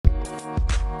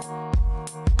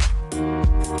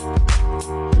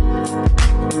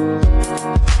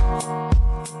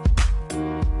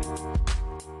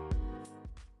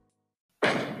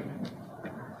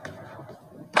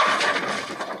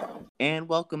and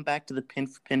welcome back to the Pin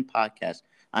for Pin podcast.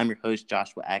 I'm your host,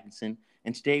 Joshua Atkinson,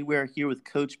 and today we are here with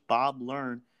Coach Bob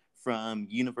Learn from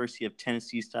University of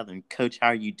Tennessee Southern. Coach, how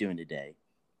are you doing today?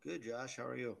 Good, Josh. How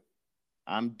are you?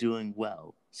 I'm doing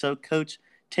well. So, Coach,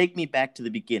 take me back to the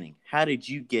beginning. How did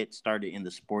you get started in the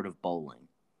sport of bowling?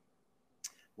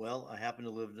 Well, I happen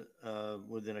to live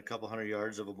within a couple hundred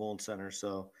yards of a bowling center,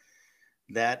 so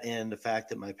that and the fact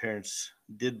that my parents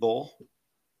did bowl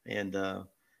and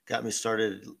got me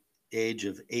started at the age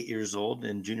of 8 years old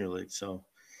in junior league. So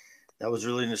that was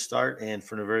really the start, and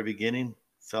from the very beginning,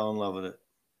 fell in love with it.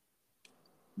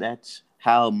 That's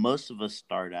how most of us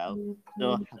start out.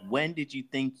 So, when did you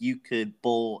think you could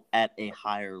bowl at a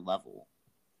higher level?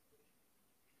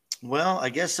 Well, I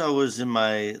guess I was in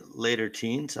my later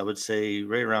teens. I would say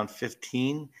right around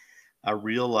 15. I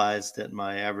realized that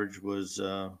my average was,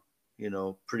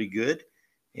 pretty good,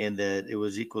 and that it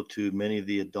was equal to many of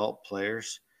the adult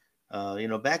players.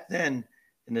 Back then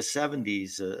in the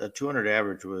 70s, a 200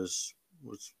 average was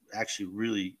actually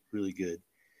really really good.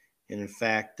 And in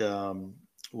fact,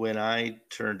 when I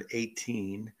turned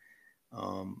 18,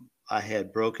 I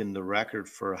had broken the record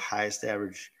for highest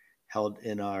average held uh,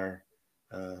 in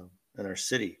our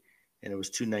city, and it was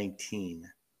 219.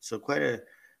 So quite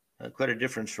a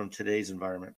difference from today's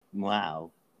environment.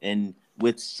 Wow. And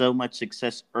with so much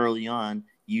success early on,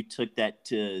 you took that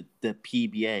to the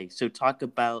PBA. So, talk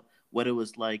about what it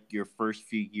was like your first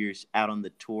few years out on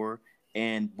the tour,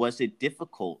 and was it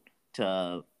difficult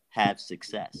to have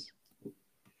success?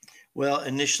 Well,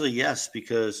 initially, yes,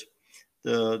 because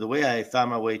the way I found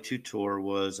my way to tour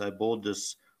was I bowled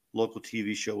this local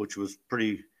TV show, which was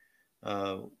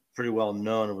uh, pretty well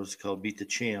known. It was called Beat the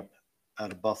Champ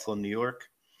out of Buffalo, New York.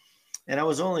 And I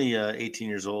was only 18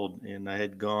 years old, and I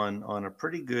had gone on a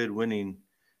pretty good winning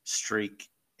streak.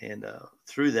 And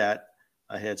through that,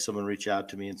 I had someone reach out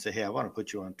to me and say, "Hey, I want to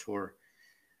put you on tour."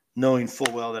 Knowing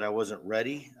full well that I wasn't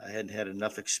ready, I hadn't had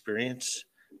enough experience.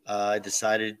 I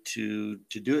decided to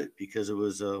do it because it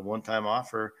was a one-time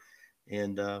offer,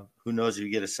 and who knows if you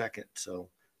get a second. So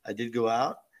I did go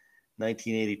out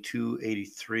 1982,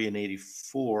 83, and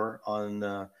 84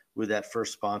 on with that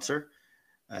first sponsor.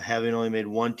 Having only made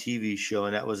one TV show,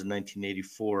 and that was in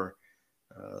 1984,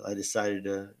 I decided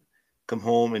to come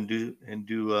home and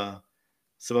do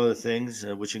some other things,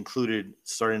 which included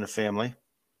starting a family.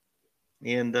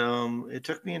 And it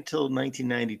took me until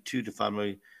 1992 to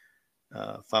find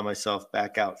myself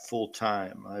back out full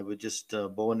time. I would just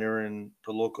bow and arrow in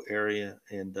the local area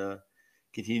and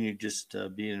continue just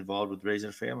being involved with raising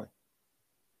a family.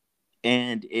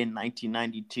 And in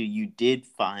 1992, you did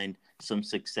find some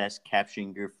success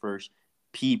capturing your first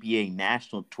PBA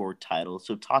national tour title.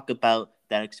 So, talk about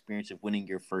that experience of winning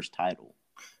your first title.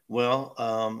 Well,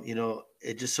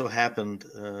 it just so happened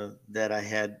that I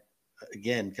had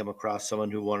again come across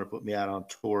someone who wanted to put me out on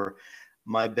tour.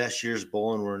 My best years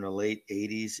bowling were in the late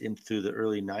 '80s into the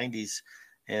early '90s,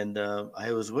 and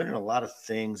I was winning a lot of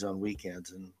things on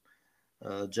weekends. And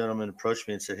a gentleman approached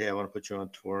me and said, "Hey, I want to put you on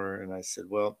tour." And I said,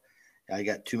 "Well, I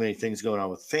got too many things going on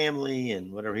with family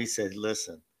and whatever." He said,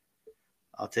 "Listen,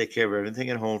 I'll take care of everything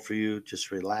at home for you.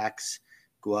 Just relax,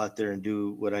 go out there and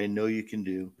do what I know you can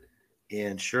do."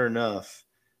 And sure enough,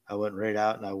 I went right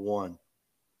out and I won.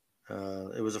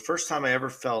 It was the first time I ever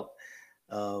felt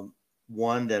um,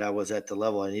 one that I was at the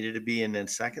level I needed to be, and then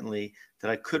secondly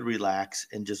that I could relax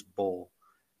and just bowl.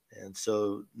 And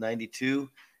so '92,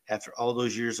 after all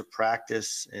those years of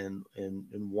practice and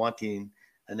wanting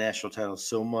a national title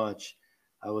so much,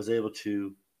 I was able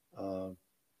to uh,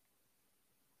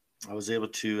 I was able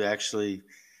to actually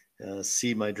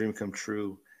see my dream come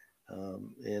true.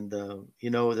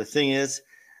 The thing is,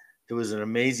 it was an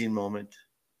amazing moment.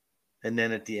 And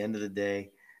then at the end of the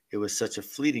day, it was such a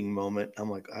fleeting moment. I'm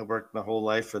like, I worked my whole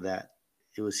life for that.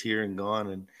 It was here and gone.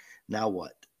 And now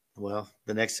what? Well,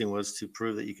 the next thing was to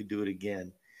prove that you could do it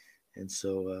again. And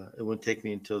so it wouldn't take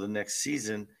me until the next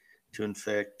season to, in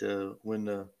fact, win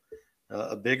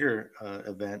a bigger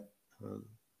event. Uh,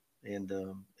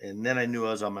 and then I knew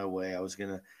I was on my way. I was going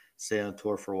to stay on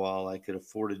tour for a while. I could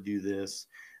afford to do this.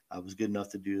 I was good enough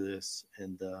to do this.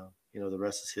 And, the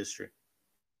rest is history.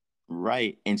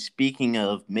 Right. And speaking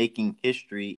of making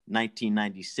history,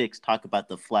 1996, talk about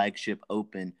the flagship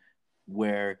open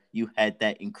where you had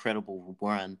that incredible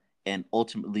run and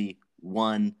ultimately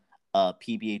won a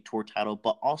PBA tour title,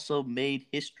 but also made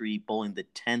history bowling the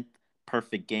 10th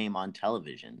perfect game on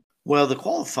television. Well, the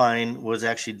qualifying was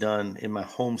actually done in my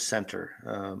home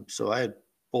center. So I had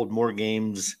bowled more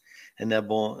games in that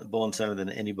bowling center than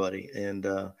anybody. And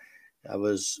I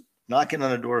was knocking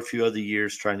on the door a few other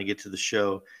years trying to get to the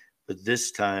show. But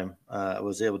this time I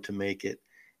was able to make it.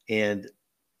 And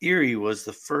Erie was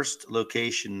the first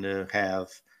location to have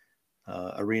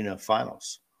arena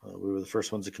finals. We were the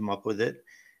first ones to come up with it.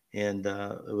 And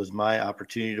it was my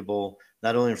opportunity to bowl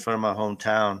not only in front of my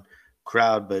hometown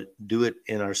crowd, but do it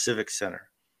in our Civic Center.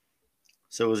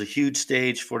 So it was a huge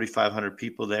stage, 4,500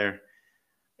 people there.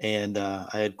 And I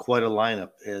had quite a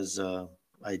lineup as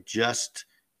I just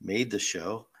made the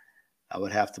show. I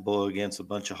would have to bowl against a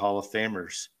bunch of Hall of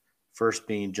Famers, first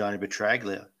being Johnny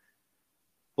Petraglia.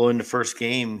 Bowling the first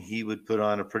game, he would put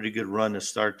on a pretty good run to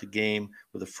start the game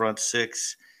with a front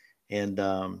six. And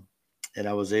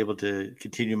I was able to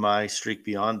continue my streak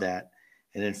beyond that.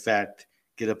 And in fact,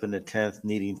 get up in the 10th,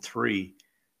 needing 3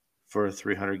 for a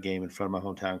 300 game in front of my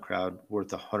hometown crowd worth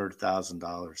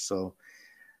 $100,000. So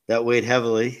that weighed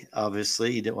heavily.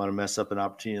 Obviously, you didn't want to mess up an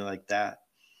opportunity like that.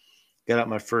 Got out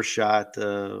my first shot,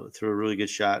 threw a really good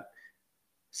shot.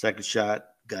 Second shot,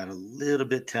 got a little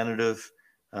bit tentative.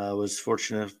 Was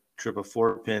fortunate to trip a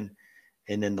 4-pin.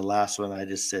 And then the last one, I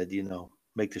just said,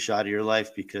 make the shot of your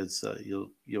life because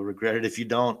you'll regret it if you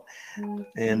don't. Mm-hmm.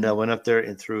 And I went up there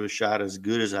and threw a shot as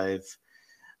good as I've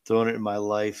thrown it in my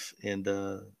life. And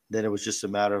then it was just a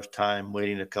matter of time,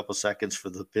 waiting a couple seconds for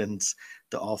the pins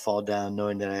to all fall down,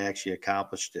 knowing that I actually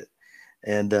accomplished it.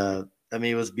 And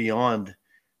it was beyond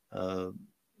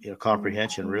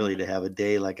comprehension, really, to have a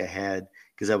day like I had,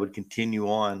 because I would continue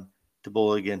on to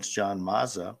bowl against John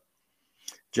Mazza.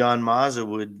 John Mazza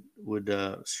would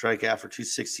strike out for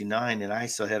 269, and I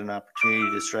still had an opportunity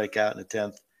to strike out in the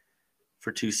 10th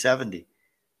for 270,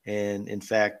 and in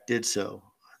fact did so.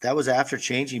 That was after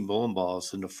changing bowling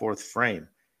balls in the 4th frame.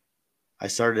 I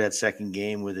started that second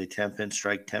game with a 10-pin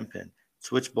strike 10-pin,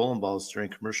 switched bowling balls during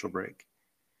commercial break,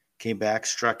 came back,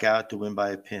 struck out to win by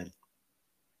a pin.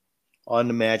 On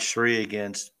to match 3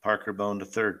 against Parker Bone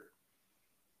III.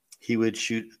 He would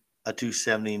shoot a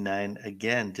 279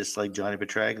 again, just like Johnny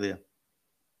Petraglia,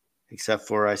 except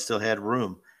for I still had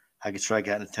room. I could strike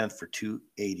out in the 10th for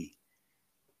 280.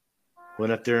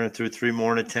 Went up there and threw 3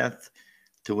 more in the 10th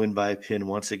to win by a pin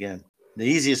once again. The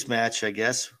easiest match, I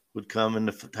guess, would come in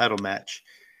the title match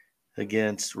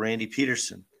against Randy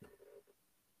Peterson.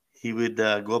 He would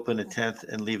go up in the 10th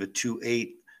and leave a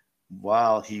 2-8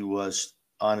 while he was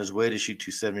on his way to shoot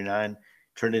 279,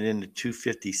 turned it into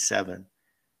 257.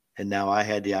 And now I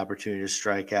had the opportunity to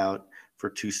strike out for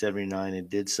 279 and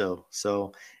did so.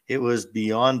 So it was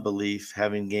beyond belief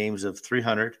having games of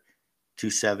 300,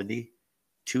 270,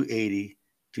 280,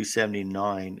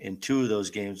 279, and 2 of those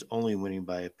games only winning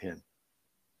by a pin.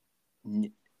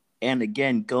 And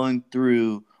again, going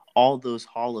through all those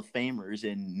Hall of Famers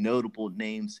and notable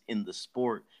names in the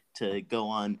sport to go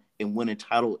on and win a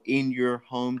title in your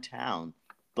hometown.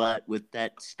 But with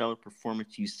that stellar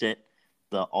performance, you set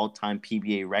the all-time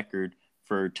PBA record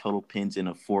for total pins in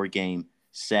a 4-game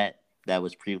set that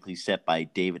was previously set by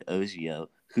David Ozio,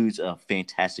 who's a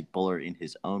fantastic bowler in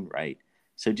his own right.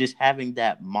 So just having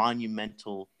that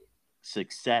monumental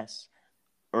success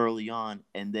early on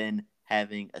and then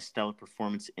having a stellar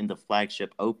performance in the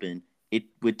Flagship Open, it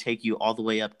would take you all the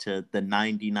way up to the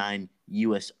 99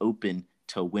 U.S. Open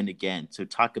to win again. So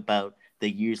talk about the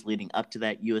years leading up to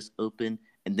that U.S. Open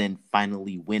and then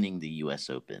finally winning the U.S.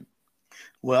 Open.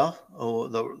 Well,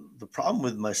 the problem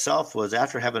with myself was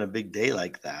after having a big day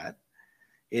like that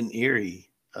in Erie,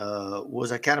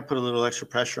 was I kind of put a little extra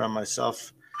pressure on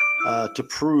myself to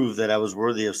prove that I was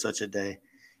worthy of such a day.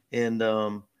 And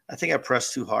I think I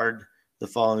pressed too hard the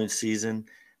following season.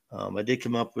 I did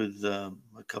come up with a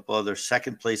couple other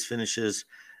second place finishes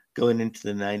going into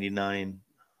the 99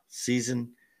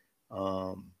 season.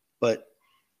 But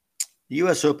the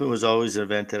U.S. Open was always an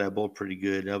event that I bowled pretty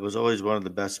good. I was always one of the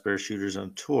best spare shooters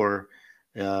on tour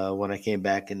when I came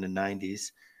back in the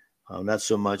 90s, not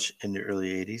so much in the early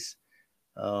 80s.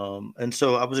 And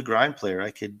so I was a grind player.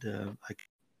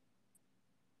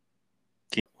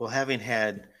 Well, having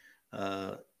had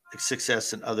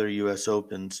success in other U.S.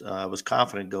 Opens, I was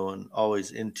confident going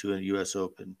always into a U.S.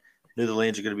 Open. I knew the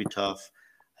lanes are going to be tough.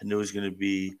 I knew it was going to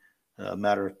be a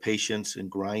matter of patience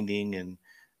and grinding, and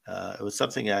it was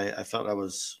something I felt I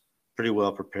was pretty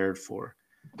well prepared for.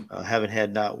 Haven't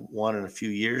had not one in a few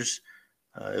years.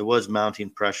 It was mounting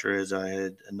pressure as I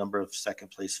had a number of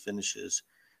second place finishes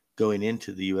going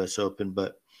into the U.S. Open,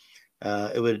 but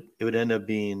it would end up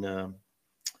being an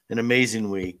amazing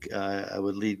week. I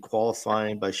would lead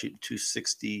qualifying by shooting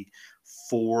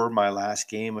 264 my last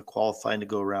game of qualifying to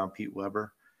go around Pete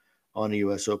Weber on a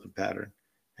U.S. Open pattern.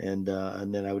 And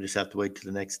then I would just have to wait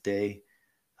till the next day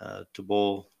to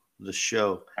bowl the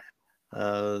show.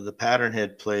 The pattern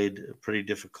had played pretty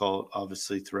difficult,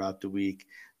 obviously, throughout the week.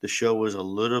 The show was a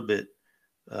little bit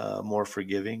more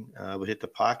forgiving. I would hit the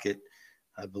pocket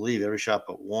I believe, every shot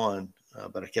but one,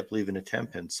 but I kept leaving a 10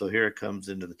 pin. So here it comes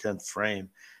into the 10th frame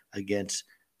against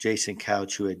Jason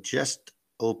Couch, who had just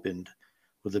opened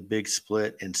with a big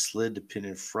split and slid the pin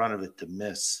in front of it to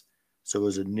miss. So it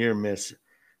was a near miss.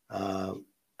 Uh,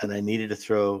 and I needed to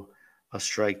throw a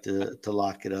strike to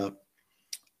lock it up.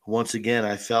 Once again,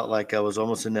 I felt like I was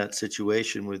almost in that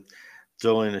situation with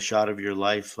throwing a shot of your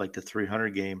life, like the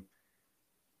 300 game.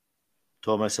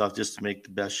 Told myself just to make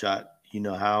the best shot you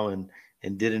know how, and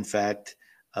did in fact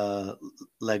uh,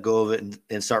 let go of it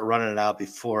and start running it out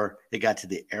before it got to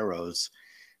the arrows.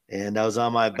 And I was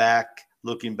on my back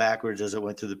looking backwards as it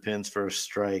went through the pins for a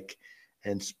strike,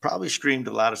 and probably screamed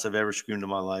the loudest I've ever screamed in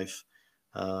my life,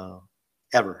 uh,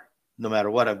 ever, no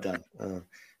matter what I've done.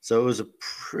 So it was a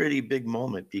pretty big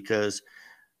moment because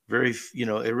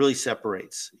it really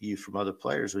separates you from other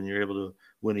players when you're able to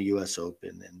win a U.S.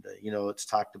 Open. And, it's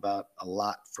talked about a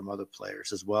lot from other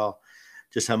players as well,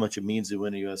 just how much it means to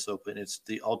win a U.S. Open. It's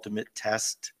the ultimate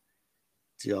test.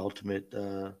 It's the ultimate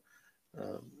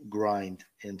grind.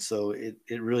 And so it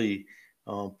really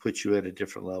puts you at a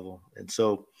different level. And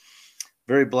so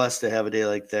very blessed to have a day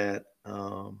like that.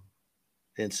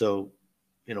 And so,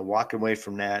 walking away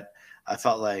from that, I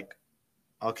felt like,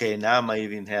 okay, now I might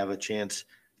even have a chance to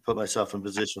put myself in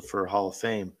position for Hall of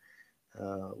Fame,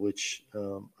 which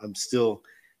I'm still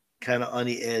kind of on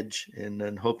the edge and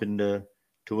then hoping to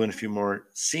win a few more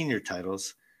senior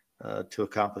titles to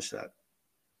accomplish that.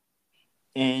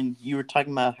 And you were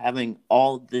talking about having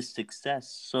all this success.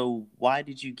 So why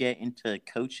did you get into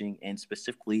coaching and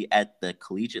specifically at the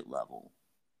collegiate level?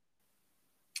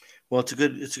 Well,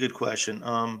 it's a good question.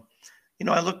 I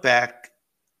look back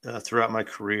throughout my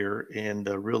career and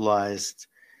realized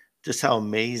just how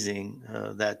amazing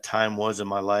that time was in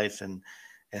my life and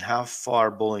how far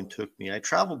bowling took me. I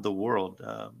traveled the world.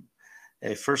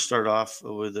 I first started off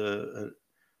with a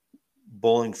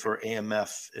bowling for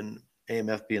AMF, and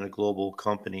AMF being a global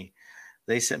company,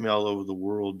 they sent me all over the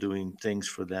world doing things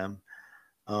for them.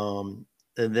 And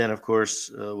then, of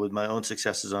course, with my own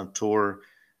successes on tour,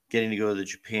 getting to go to the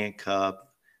Japan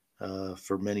Cup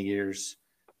for many years,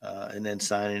 and then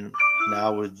signing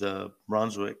now with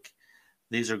Brunswick.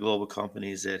 These are global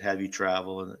companies that have you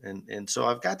travel, and so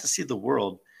I've got to see the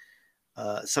world.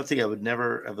 Something I would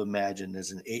never have imagined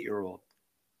as an 8-year-old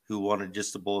who wanted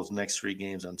just to bowl his next 3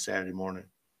 games on Saturday morning.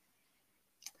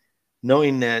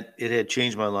 Knowing that it had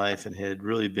changed my life and had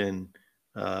really been,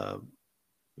 uh,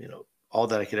 all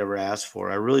that I could ever ask for,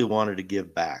 I really wanted to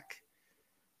give back.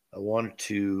 I wanted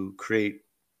to create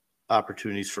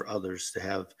opportunities for others to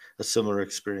have a similar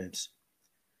experience.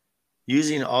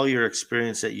 Using all your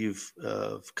experience that you've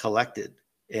collected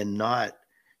and not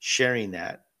sharing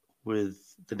that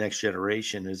with the next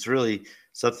generation is really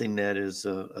something that is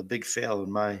a big fail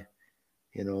in my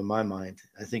mind.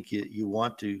 I think you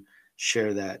want to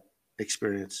share that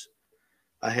experience.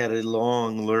 I had a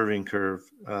long learning curve.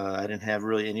 I didn't have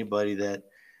really anybody that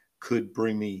could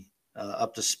bring me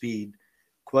up to speed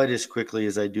quite as quickly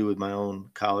as I do with my own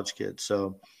college kids.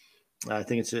 So I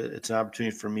think it's an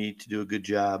opportunity for me to do a good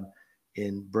job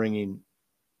in bringing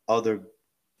other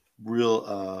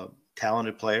real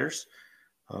talented players,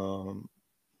 um,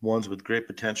 ones with great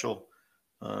potential,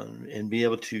 and be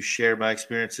able to share my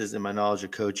experiences and my knowledge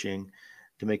of coaching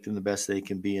to make them the best they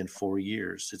can be in 4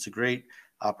 years. It's a great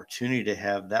opportunity to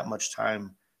have that much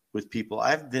time with people.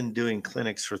 I've been doing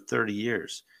clinics for 30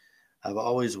 years. I've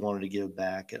always wanted to give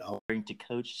back and to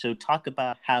coach. So talk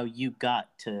about how you got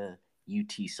to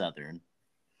UT Southern.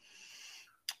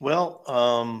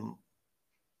 Well,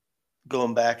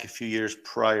 going back a few years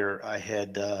prior, I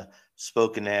had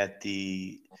spoken at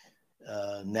the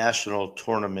national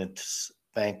tournaments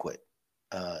banquet,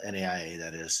 NAIA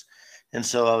that is. And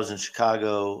so I was in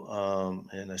Chicago,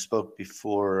 and I spoke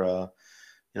before,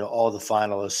 all the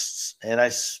finalists. And I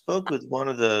spoke with one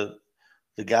of the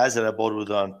guys that I bowled with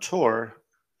on tour,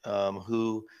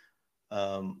 who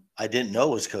I didn't know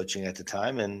was coaching at the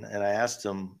time. And I asked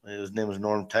him, his name was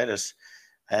Norm Titus.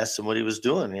 I asked him what he was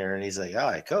doing here. And he's like, oh,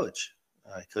 I coach.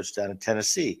 I coached down in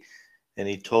Tennessee. And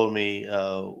he told me,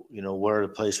 where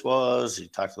the place was. He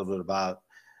talked a little bit about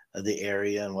the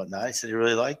area and whatnot. He said he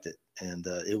really liked it. And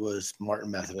it was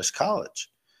Martin Methodist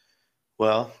College.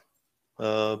 Well,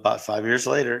 about 5 years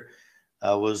later,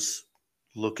 I was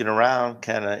looking around,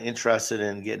 kind of interested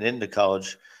in getting into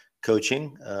college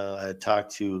coaching. I had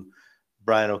talked to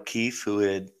Brian O'Keefe, who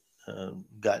had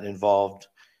gotten involved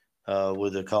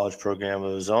with a college program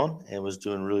of his own and was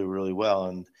doing really, really well.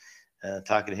 And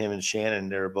talking to him and Shannon,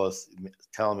 they were both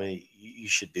telling me, you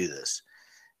should do this.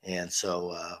 And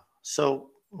so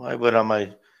I went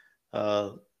on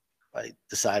I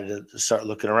decided to start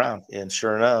looking around. And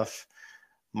sure enough,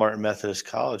 Martin Methodist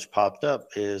College popped up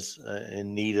is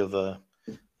in need of a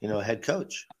head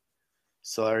coach.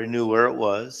 So I already knew where it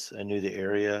was. I knew the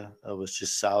area was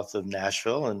just south of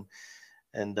Nashville,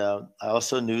 and I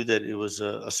also knew that it was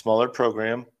a smaller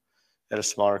program at a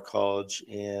smaller college.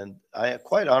 And I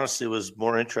quite honestly was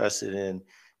more interested in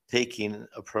taking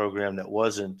a program that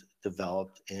wasn't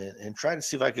developed and trying to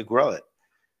see if I could grow it.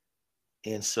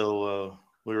 And so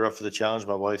we were up for the challenge.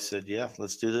 My wife said, "Yeah,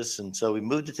 let's do this." And so we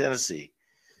moved to Tennessee,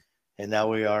 and now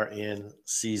we are in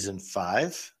season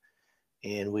 5,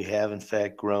 and we have in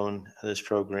fact grown this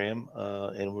program,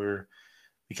 and we're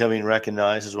becoming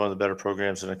recognized as one of the better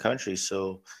programs in the country.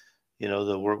 So,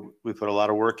 the work we put a lot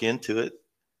of work into it.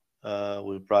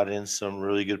 We brought in some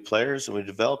really good players, and we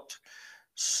developed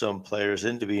some players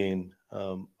into being,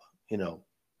 you know,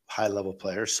 high level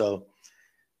players. So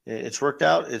it's worked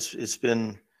out. It's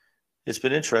been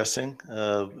interesting.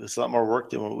 It's a lot more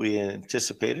work than what we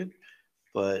anticipated,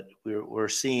 but we're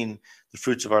seeing the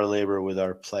fruits of our labor with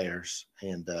our players,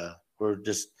 and we're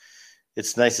just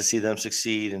it's nice to see them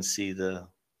succeed and see the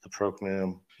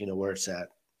program, where it's at.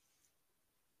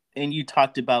 And you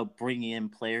talked about bringing in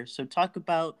players. So talk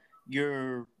about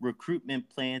your recruitment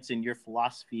plans and your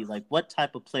philosophy. Like, what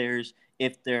type of players,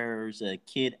 if there's a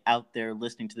kid out there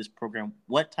listening to this program,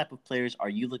 what type of players are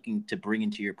you looking to bring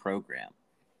into your program?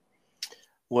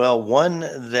 Well, one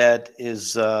that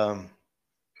is okay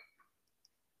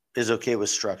with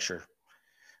structure.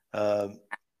 Um,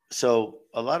 so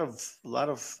a lot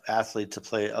of athletes to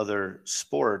play other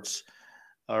sports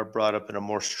are brought up in a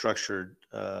more structured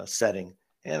setting,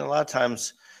 and a lot of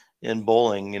times in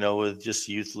bowling, with just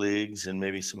youth leagues and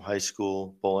maybe some high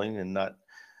school bowling, and not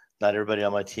everybody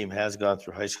on my team has gone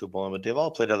through high school bowling, but they've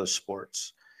all played other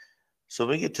sports. So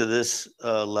when we get to this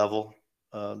level,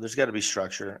 there's got to be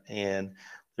structure, and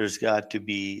there's got to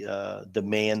be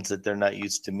demands that they're not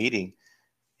used to meeting.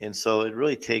 And so it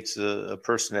really takes a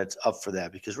person that's up for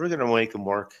that, because we're going to make them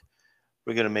work.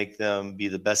 We're going to make them be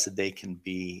the best that they can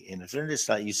be. And if they're just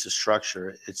not used to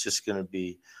structure, it's just going to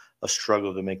be a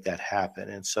struggle to make that happen.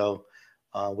 And so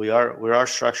we are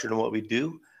structured in what we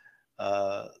do,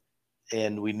 uh,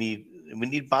 and we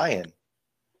need buy-in.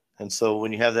 And so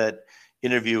when you have that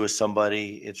interview with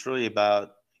somebody, it's really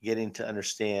about getting to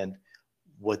understand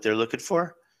what they're looking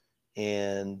for.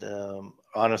 And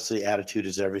honestly, attitude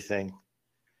is everything.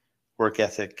 Work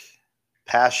ethic,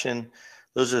 passion.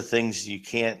 Those are the things you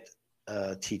can't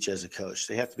teach as a coach.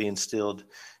 They have to be instilled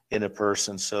in a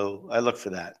person. So I look for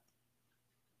that.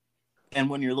 And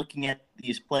when you're looking at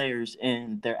these players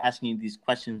and they're asking you these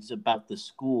questions about the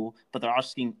school, but they're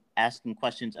asking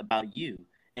questions about you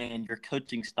and your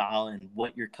coaching style and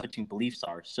what your coaching beliefs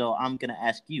are. So I'm going to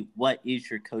ask you, what is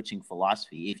your coaching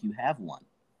philosophy if you have one?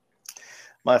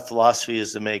 My philosophy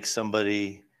is to make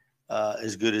somebody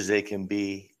as good as they can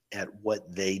be at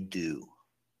what they do.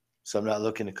 So I'm not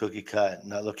looking to cookie cut,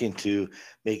 not looking to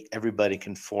make everybody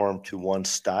conform to one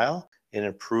style and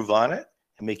improve on it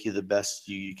and make you the best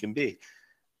you can be.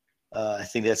 I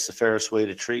think that's the fairest way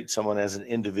to treat someone as an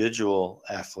individual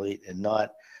athlete, and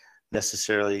not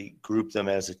necessarily group them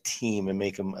as a team and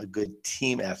make them a good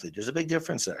team athlete. There's a big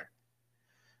difference there.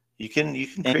 You can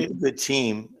And create a good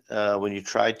team when you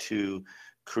try to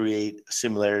create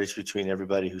similarities between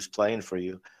everybody who's playing for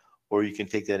you, or you can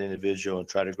take that individual and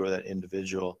try to grow that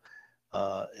individual,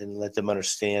 and let them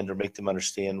understand, or make them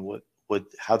understand what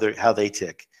how they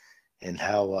tick, and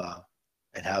how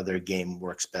their game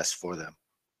works best for them.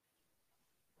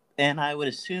 I would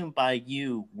assume by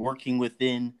you working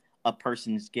within a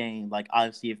person's game, like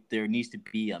obviously if there needs to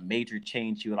be a major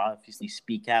change, you would obviously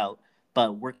speak out.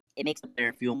 But work it makes the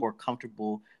player feel more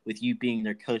comfortable with you being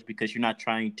their coach because you're not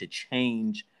trying to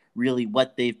change really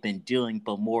what they've been doing,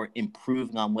 but more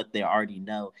improving on what they already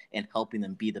know and helping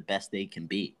them be the best they can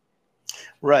be.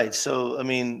 Right. So, I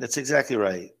mean, that's exactly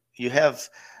right. You have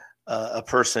a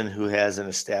person who has an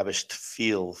established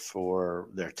feel for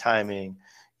their timing,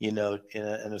 in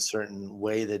a certain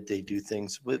way that they do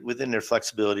things within their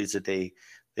flexibilities that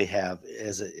they have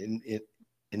as an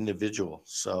individual.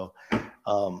 So,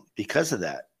 because of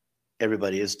that,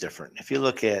 everybody is different. If you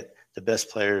look at the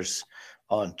best players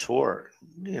on tour,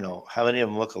 how many of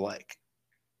them look alike?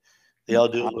 They all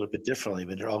do it a little bit differently,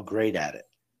 but they're all great at it.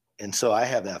 And so I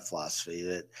have that philosophy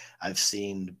that I've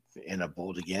seen and I've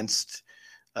bowled against,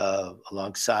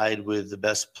 alongside with the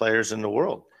best players in the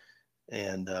world.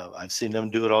 And I've seen them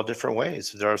do it all different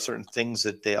ways. There are certain things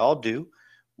that they all do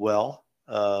well,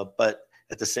 but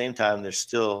at the same time, they're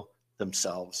still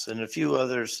themselves. And a few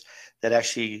others that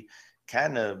actually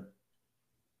kind of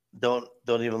don't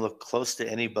even look close to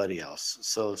anybody else.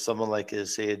 So someone like,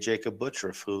 say, a Jacob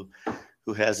Buttriff,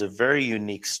 who has a very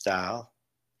unique style,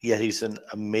 yet he's an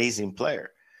amazing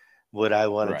player. Would I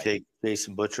want to Right. take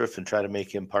Jason Buttriff and try to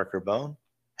make him Parker Bone?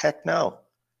 Heck no.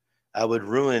 I would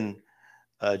ruin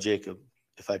Jacob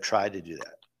if I tried to do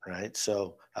that, right?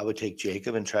 So I would take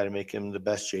Jacob and try to make him the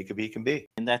best Jacob he can be.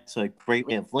 And that's a great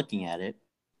way of looking at it.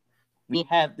 We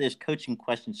have this coaching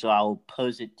question, so I'll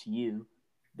pose it to you.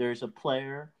 There's a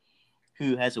player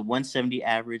who has a 170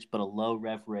 average but a low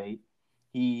rev rate.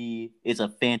 He is a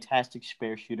fantastic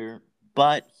spare shooter,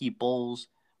 but he bowls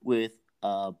with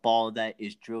a ball that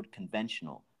is drilled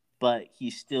conventional, but he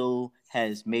still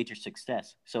has major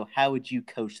success. So, how would you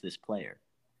coach this player?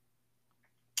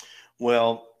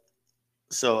 Well,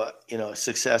 so,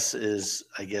 success is,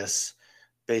 I guess,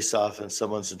 based off of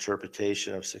someone's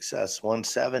interpretation of success.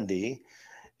 170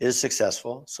 is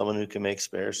successful. Someone who can make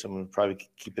spares, someone who probably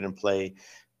keep it in play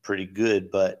pretty good.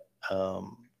 But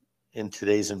in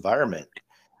today's environment,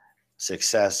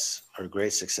 success or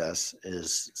great success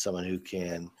is someone who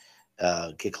can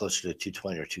get closer to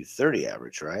 220 or 230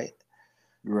 average, right?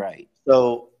 Right.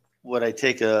 So would I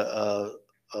take a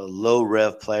low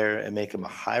rev player and make him a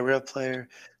high rev player?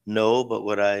 No, but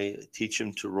would I teach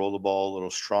him to roll the ball a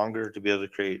little stronger to be able to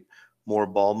create more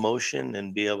ball motion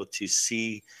and be able to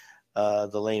see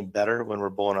the lane better when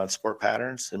we're bowling on sport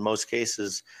patterns? In most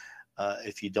cases,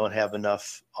 if you don't have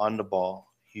enough on the ball,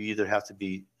 you either have to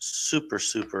be super,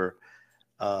 super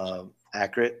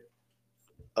accurate,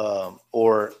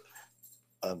 or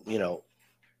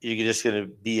you're just going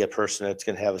to be a person that's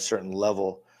going to have a certain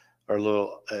level or a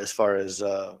little as far as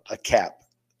a cap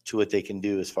to what they can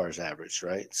do as far as average,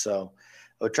 right? So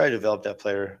I would try to develop that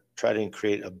player, try to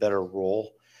create a better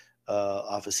role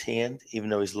off his hand, even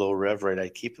though he's low rev rate. I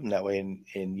keep him that way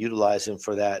and utilize him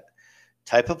for that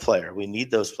type of player. We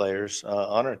need those players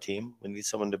on our team. We need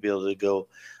someone to be able to go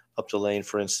up the lane,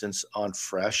 for instance, on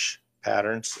fresh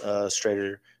patterns.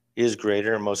 Straighter is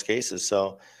greater in most cases.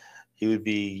 So he would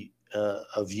be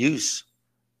of use.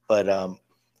 But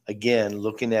again,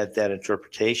 looking at that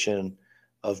interpretation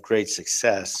of great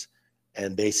success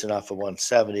and basing off of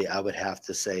 170, I would have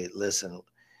to say, listen,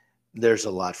 there's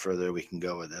a lot further we can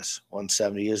go with this.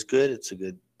 170 is good. It's a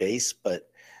good base,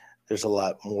 but there's a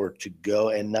lot more to go.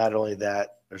 And not only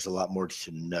that, there's a lot more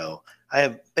to know. I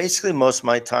have basically most of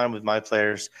my time with my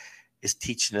players is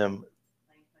teaching them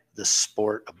the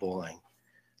sport of bowling.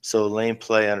 So lane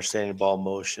play, understanding ball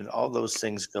motion, all those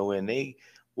things go in. They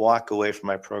walk away from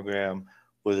my program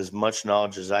with as much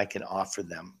knowledge as I can offer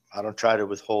them. I don't try to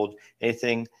withhold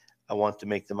anything. I want to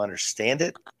make them understand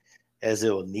it, as they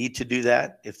will need to do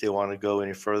that if they want to go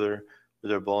any further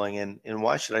with their bowling. And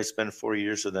why should I spend 4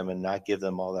 years with them and not give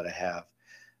them all that I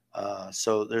have?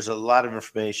 So there's a lot of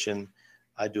information.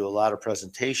 I do a lot of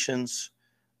presentations,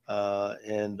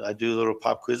 and I do little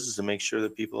pop quizzes to make sure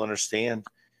that people understand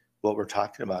what we're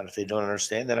talking about. If they don't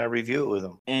understand, then I review it with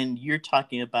them. And you're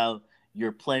talking about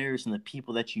your players and the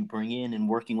people that you bring in and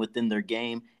working within their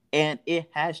game, and it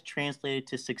has translated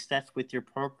to success with your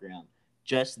program.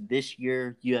 Just this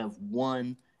year, you have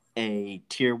won a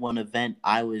tier one event.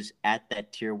 I was at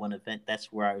that tier one event.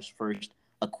 That's where I was first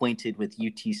acquainted with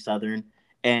UT Southern.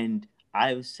 And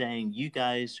I was saying you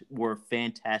guys were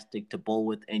fantastic to bowl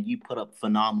with, and you put up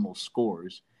phenomenal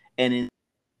scores. And in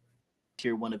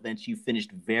tier one events, you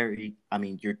finished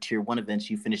your tier one events,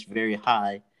 you finished very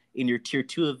high. In your tier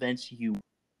two events, you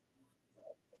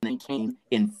then came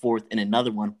in fourth in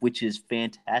another one, which is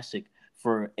fantastic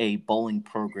for a bowling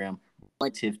program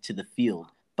relative to the field.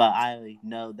 But I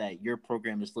know that your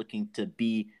program is looking to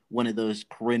be one of those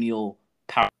perennial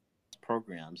power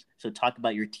programs. So talk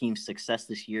about your team's success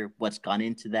this year, what's gone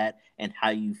into that, and how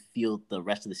you feel the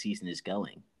rest of the season is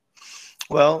going.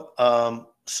 Well,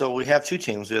 so we have two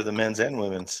teams. We have the men's and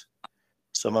women's.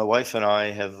 So my wife and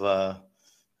I have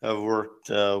worked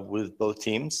with both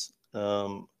teams.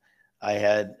 I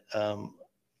had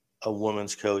a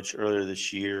women's coach earlier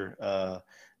this year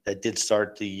that did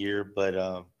start the year,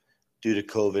 but due to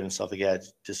COVID and stuff like that,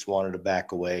 just wanted to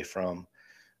back away from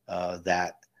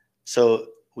that. So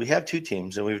we have two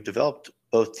teams, and we've developed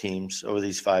both teams over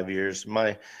these 5 years.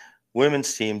 My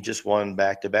women's team just won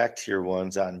back-to-back tier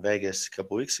ones out in Vegas a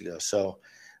couple weeks ago. So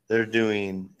they're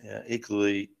doing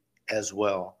equally as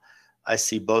well. I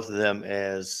see both of them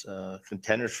as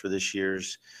contenders for this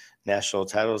year's national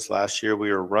titles. Last year,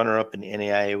 we were runner-up in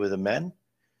NAIA with the men,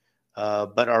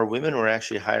 but our women were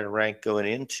actually higher ranked going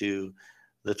into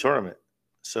the tournament.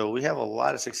 So we have a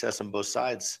lot of success on both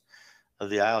sides of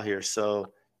the aisle here.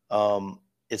 So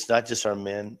it's not just our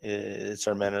men, it's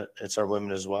our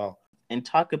women as well. And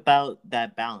talk about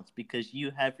that balance, because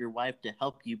you have your wife to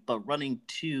help you, but running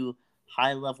two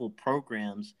high level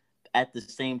programs at the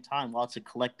same time, while it's a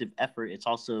collective effort, it's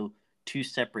also two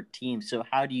separate teams. So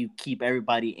how do you keep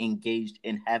everybody engaged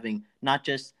in having not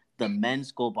just the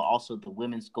men's goal, but also the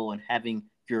women's goal, and having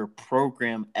your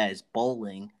program as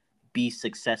bowling be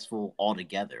successful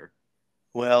altogether?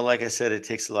 Well, like I said, it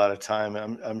takes a lot of time.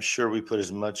 I'm sure we put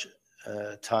as much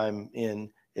time in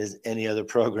as any other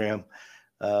program.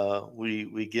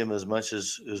 We give them as much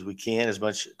as we can, as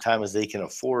much time as they can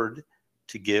afford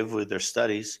to give with their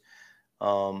studies.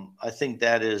 I think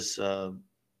that is,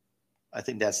 I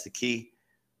think that's the key.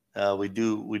 We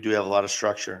do have a lot of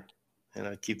structure, and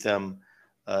I keep them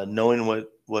knowing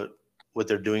what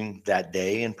they're doing that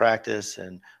day in practice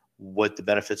and what the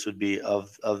benefits would be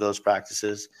of those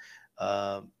practices.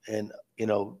 And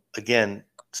again,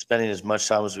 spending as much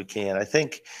time as we can. I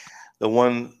think the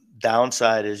one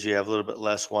downside is you have a little bit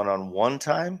less one-on-one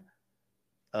time,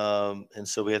 and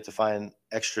so we have to find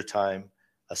extra time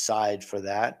aside for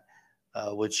that,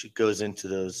 which goes into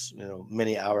those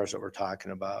many hours that we're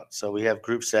talking about. So we have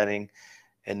group setting,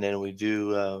 and then we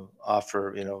do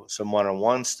offer some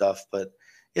one-on-one stuff, but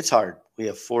it's hard. We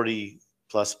have 40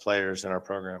 plus players in our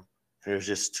program. There's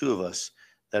just two of us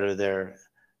that are there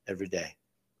every day,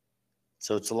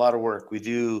 so it's a lot of work. We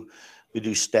do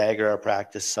stagger our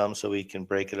practice some so we can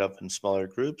break it up in smaller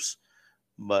groups,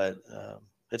 but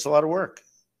it's a lot of work.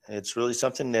 It's really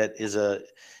something that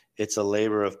it's a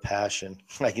labor of passion.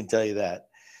 I can tell you that.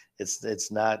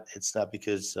 It's not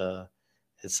because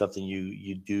it's something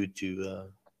you do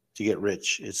to get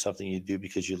rich. It's something you do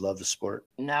because you love the sport.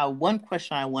 Now, one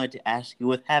question I wanted to ask you,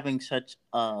 with having such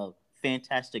a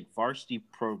fantastic varsity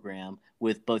program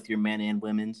with both your men and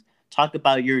women's, talk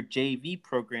about your JV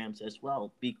programs as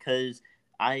well, because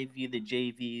I view the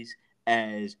JVs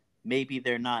as maybe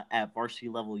they're not at varsity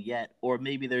level yet, or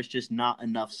maybe there's just not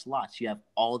enough slots. You have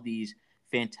all these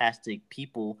fantastic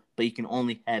people, but you can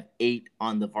only have 8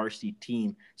 on the varsity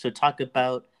team. So, talk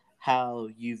about how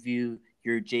you view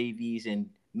your JVs, and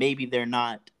maybe they're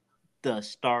not the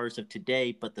stars of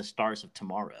today, but the stars of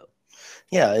tomorrow.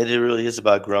 Yeah, it really is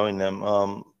about growing them.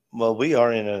 Well, we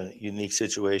are in a unique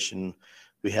situation.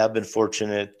 We have been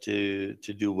fortunate to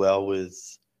do well with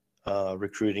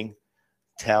recruiting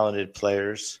talented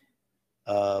players.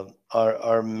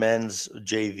 Our men's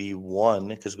JV won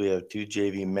because we have two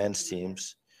JV men's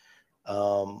teams.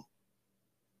 Um,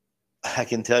 I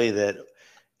can tell you that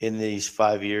in these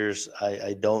 5 years,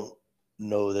 I don't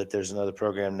know that there's another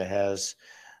program that has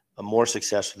more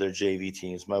success with their JV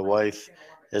teams. My wife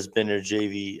has been their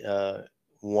JV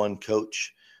one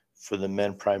coach for the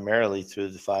men primarily through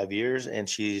the 5 years, and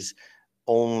she's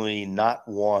only not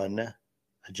won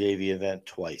a JV event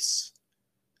twice.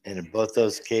 And in both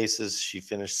those cases, she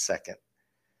finished second.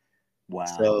 Wow.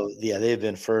 So, yeah, they've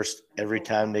been first every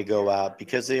time they go out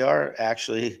because they are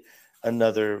actually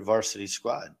another varsity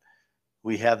squad.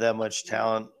 We have that much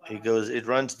talent. It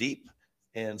runs deep.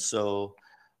 And so,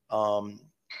 um,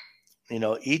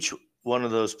 each one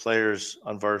of those players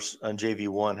on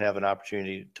JV1 have an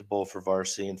opportunity to bowl for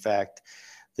varsity. In fact,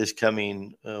 this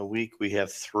coming week, we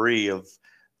have 3 of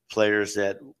players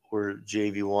that were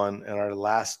JV1 in our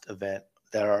last event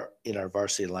that are in our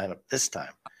varsity lineup this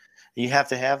time. And you have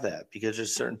to have that because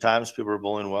there's certain times people are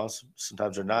bowling well,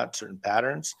 sometimes they're not, certain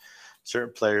patterns,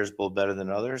 certain players bowl better than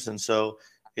others. And so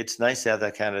it's nice to have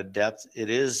that kind of depth.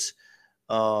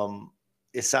 Um,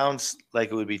 it sounds like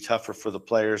it would be tougher for the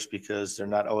players because they're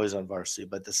not always on varsity,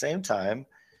 but at the same time,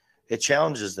 it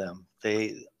challenges them.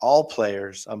 All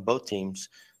players on both teams,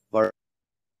 the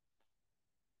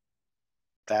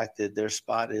fact that their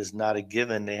spot is not a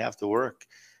given, they have to work.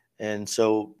 And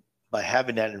so by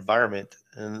having that environment,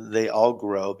 and they all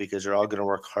grow because they're all going to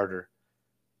work harder.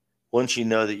 Once you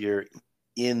know that you're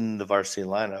in the varsity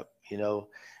lineup,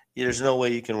 there's no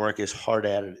way you can work as hard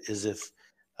at it as if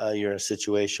you're in a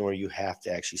situation where you have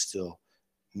to actually still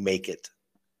make it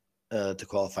to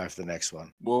qualify for the next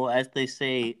one. Well, as they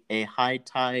say, a high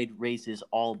tide raises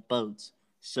all boats.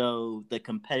 So the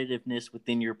competitiveness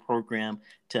within your program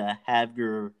to have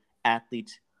your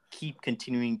athletes keep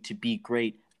continuing to be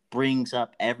great brings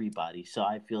up everybody. So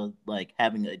I feel like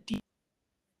having a deep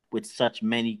with such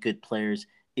many good players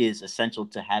is essential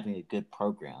to having a good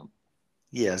program.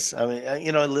 Yes, I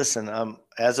mean, listen,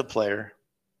 as a player,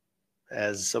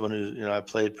 as someone who I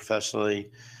played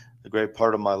professionally a great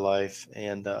part of my life,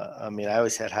 and I mean, I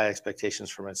always had high expectations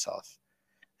for myself,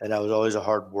 and I was always a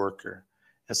hard worker,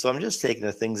 and so I'm just taking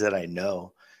the things that I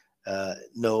know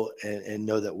know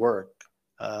that work,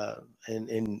 uh,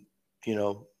 and you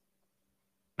know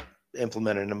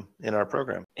implementing them in our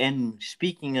program. And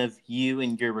speaking of you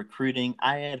and your recruiting,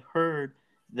 I had heard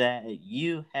that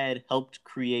you had helped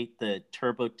create the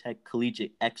TurboTech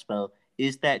Collegiate Expo.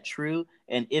 Is that true?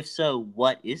 And if so,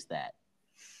 what is that?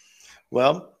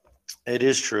 Well, it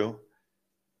is true.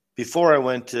 Before I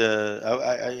went to,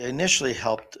 I initially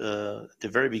helped at the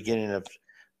very beginning of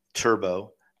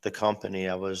Turbo, the company.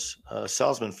 I was a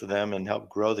salesman for them and helped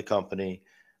grow the company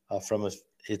from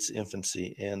its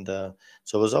infancy. And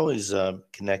so I was always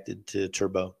connected to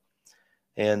Turbo.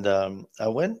 And I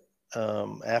went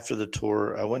after the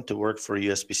tour, I went to work for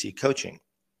USBC coaching.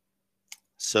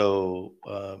 So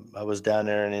I was down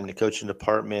there and in the coaching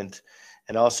department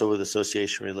and also with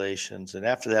association relations. And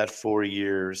after that 4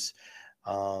 years,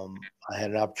 I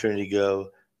had an opportunity to go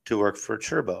to work for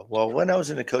Turbo. Well, when I was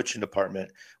in the coaching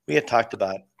department, we had talked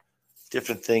about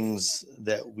different things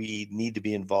that we need to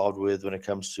be involved with when it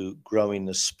comes to growing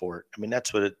the sport. I mean,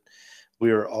 that's what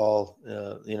we are all,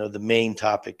 the main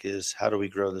topic is how do we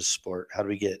grow this sport? How do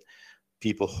we get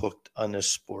people hooked on this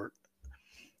sport?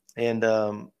 And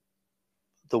the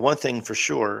one thing for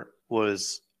sure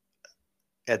was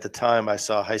at the time I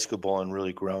saw high school bowling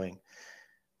really growing.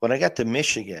 When I got to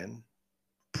Michigan,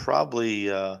 probably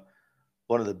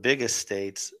one of the biggest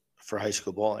states for high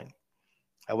school bowling.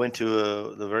 I went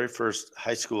to the very first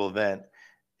high school event,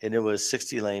 and it was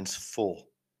 60 lanes full.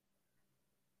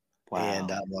 And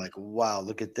Wow. I'm like, wow,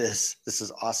 look at this. This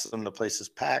is awesome. The place is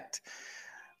packed.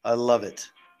 I love it.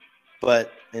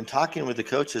 But in talking with the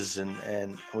coaches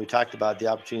and we talked about the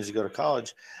opportunities to go to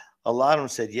college, a lot of them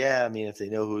said, yeah, I mean, if they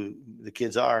know who the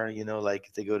kids are, like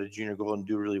if they go to junior gold and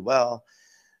do really well.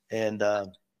 And,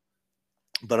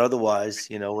 but otherwise,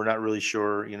 we're not really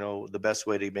sure, the best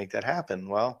way to make that happen.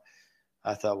 Well,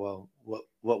 I thought, well,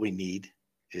 what we need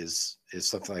is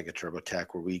something like a TurboTech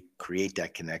where we create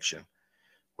that connection,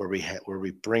 where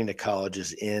we bring the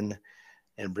colleges in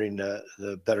and bring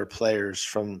the better players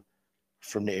from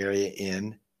the area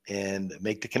in and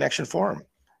make the connection for them.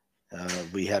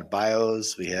 We had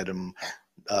bios, we had them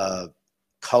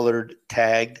colored,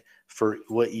 tagged for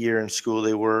what year in school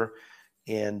they were.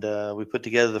 And we put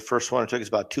together the first one. It took us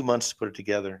about 2 months to put it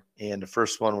together. And the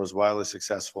first one was wildly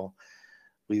successful.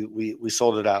 We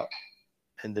sold it out.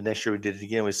 And the next year we did it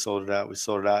again. We sold it out.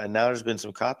 And now there's been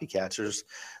some copycats.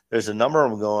 There's a number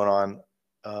of them going on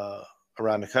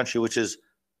around the country, which is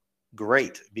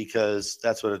great because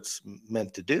that's what it's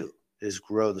meant to do, is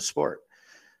grow the sport.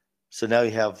 So now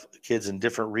you have kids in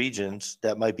different regions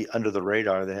that might be under the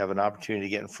radar. They have an opportunity to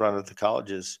get in front of the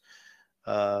colleges,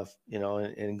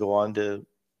 and go on to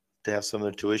have some of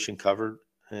their tuition covered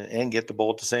and get the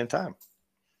bowl at the same time.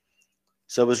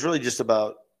 So it was really just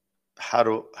about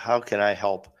how can I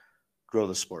help grow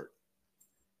the sport?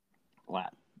 Wow.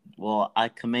 Well, I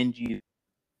commend you.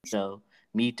 So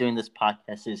me doing this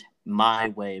podcast is my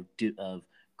way of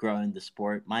growing the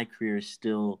sport. My career is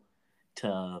still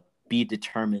to be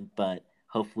determined, but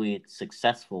hopefully it's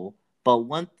successful. But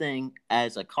one thing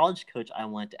as a college coach I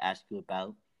wanted to ask you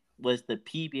about was the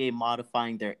PBA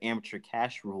modifying their amateur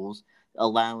cash rules,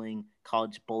 allowing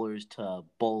college bowlers to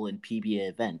bowl in PBA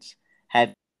events.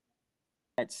 Have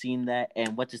you seen that,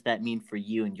 and what does that mean for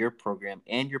you and your program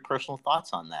and your personal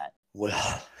thoughts on that?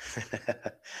 Well,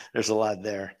 there's a lot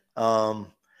there. I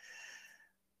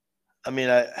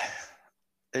mean,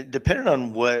 depending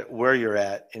on where you're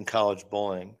at in college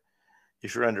bowling,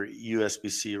 if you're under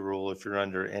USBC rule, if you're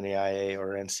under NAIA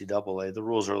or NCAA, the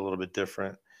rules are a little bit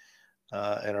different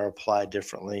and are applied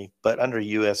differently. But under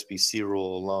USBC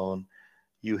rule alone,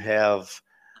 you have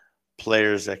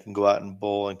players that can go out and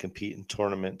bowl and compete in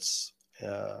tournaments,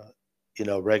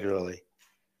 regularly.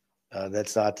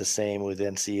 That's not the same with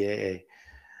NCAA.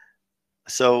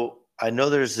 So I know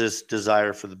there's this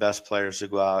desire for the best players to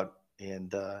go out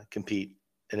and compete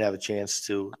and have a chance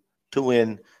to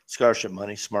win scholarship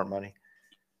money, smart money.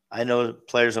 I know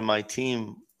players on my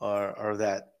team are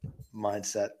that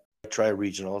mindset. Try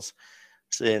regionals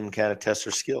and kind of test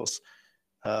their skills.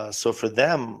 So for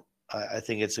them, I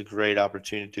think it's a great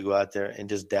opportunity to go out there and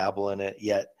just dabble in it,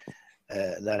 yet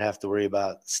not have to worry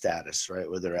about status, right,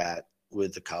 where they're at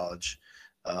with the college,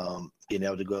 being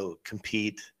able to go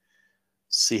compete,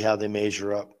 see how they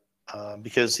measure up,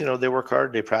 because they work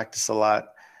hard, they practice a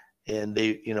lot, and they,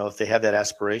 if they have that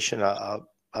aspiration,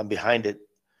 I'm behind it,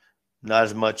 not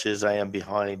as much as I am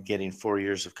behind getting 4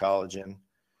 years of college in,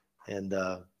 and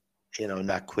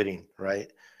not quitting,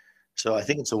 right? So I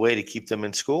think it's a way to keep them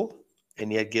in school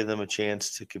and yet give them a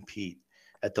chance to compete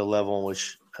at the level in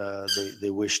which they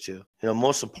wish to.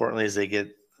 Most importantly is they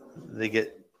get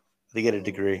a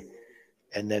degree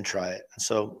and then try it. And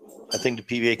so I think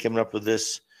the PBA coming up with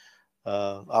this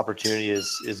opportunity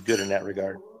is good in that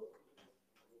regard.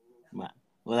 Wow.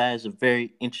 Well, that is a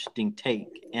very interesting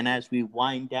take. And as we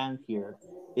wind down here,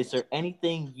 is there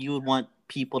anything you would want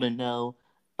people to know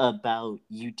about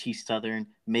UT Southern?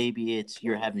 Maybe it's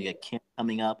you're having a camp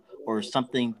coming up, or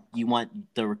something you want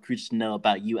the recruits to know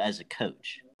about you as a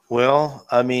coach? Well,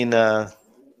 I mean,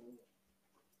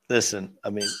 listen. I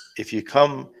mean, if you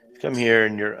come here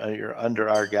and you're under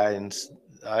our guidance,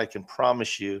 I can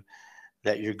promise you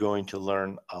that you're going to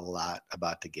learn a lot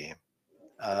about the game.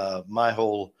 My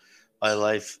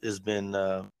life has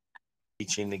been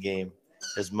teaching the game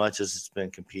as much as it's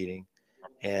been competing,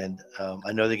 and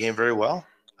I know the game very well.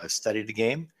 I've studied the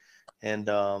game, and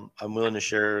I'm willing to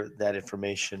share that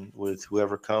information with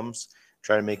whoever comes.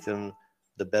 Try to make them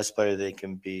the best player they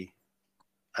can be.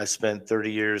 I spent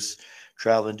 30 years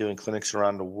traveling, doing clinics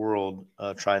around the world,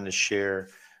 trying to share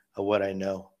what I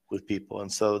know with people,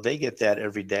 and so they get that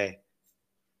every day.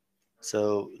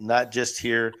 So not just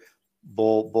here,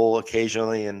 bowl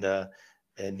occasionally, and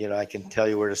I can tell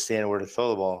you where to stand, where to throw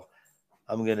the ball.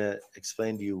 I'm gonna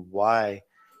explain to you why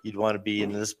you'd want to be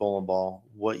in this bowling ball,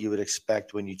 what you would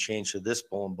expect when you change to this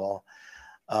bowling ball,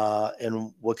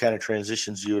 and what kind of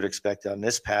transitions you would expect on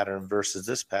this pattern versus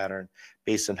this pattern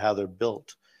based on how they're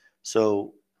built.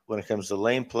 So when it comes to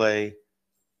lane play,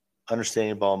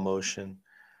 understanding ball motion,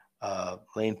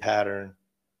 lane pattern,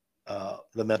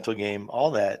 the mental game,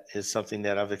 all that is something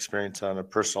that I've experienced on a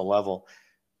personal level,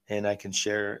 and I can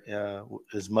share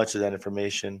as much of that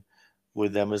information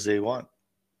with them as they want.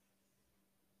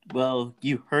 Well,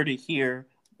 you heard it here.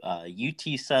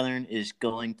 UT Southern is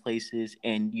going places,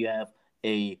 and you have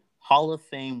a Hall of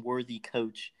Fame worthy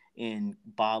coach in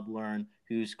Bob Learn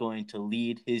who's going to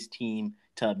lead his team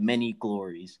to many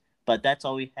glories. But that's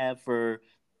all we have for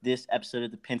this episode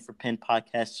of the Pin for Pin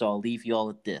podcast. So I'll leave you all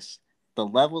with this. The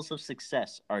levels of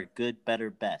success are good,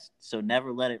 better, best. So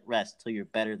never let it rest till you're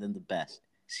better than the best.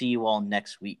 See you all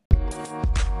next week.